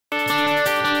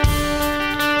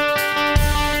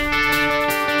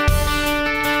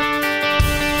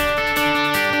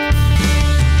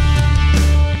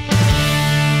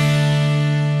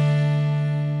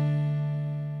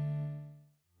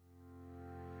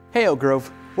Hey Oak Grove,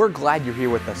 we're glad you're here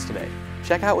with us today.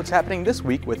 Check out what's happening this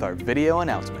week with our video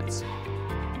announcements.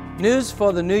 News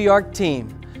for the New York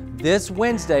team. This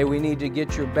Wednesday we need to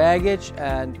get your baggage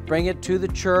and bring it to the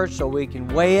church so we can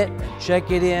weigh it and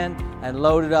check it in and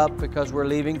load it up because we're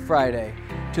leaving Friday.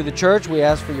 To the church we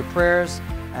ask for your prayers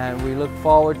and we look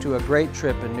forward to a great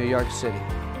trip in New York City.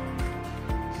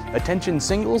 Attention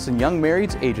singles and young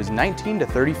marrieds ages 19 to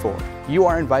 34. You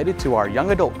are invited to our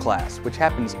young adult class, which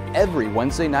happens every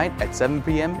Wednesday night at 7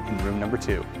 p.m. in room number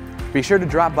 2. Be sure to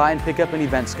drop by and pick up an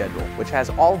event schedule, which has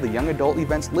all the young adult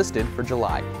events listed for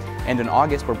July. And in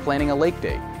August, we're planning a lake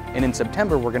day. And in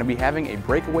September, we're going to be having a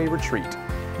breakaway retreat.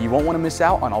 You won't want to miss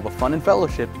out on all the fun and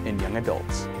fellowship in young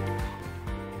adults.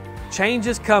 Change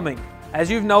is coming. As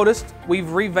you've noticed,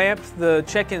 we've revamped the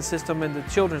check-in system in the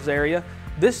children's area.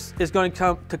 This is going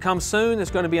to come soon.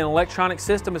 It's going to be an electronic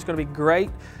system. It's going to be great.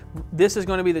 This is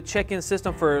going to be the check-in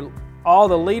system for all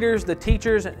the leaders, the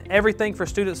teachers, and everything for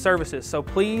student services. So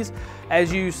please,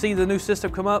 as you see the new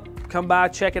system come up, come by,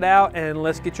 check it out, and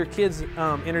let's get your kids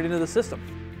entered into the system.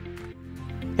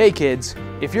 Hey kids,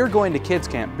 if you're going to kids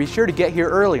camp, be sure to get here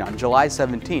early on July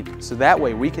 17th, so that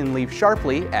way we can leave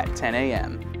sharply at 10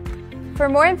 a.m. For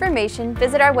more information,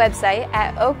 visit our website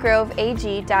at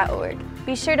oakgroveag.org.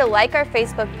 Be sure to like our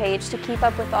Facebook page to keep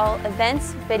up with all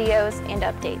events, videos, and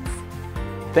updates.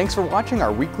 Thanks for watching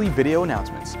our weekly video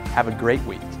announcements. Have a great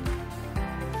week.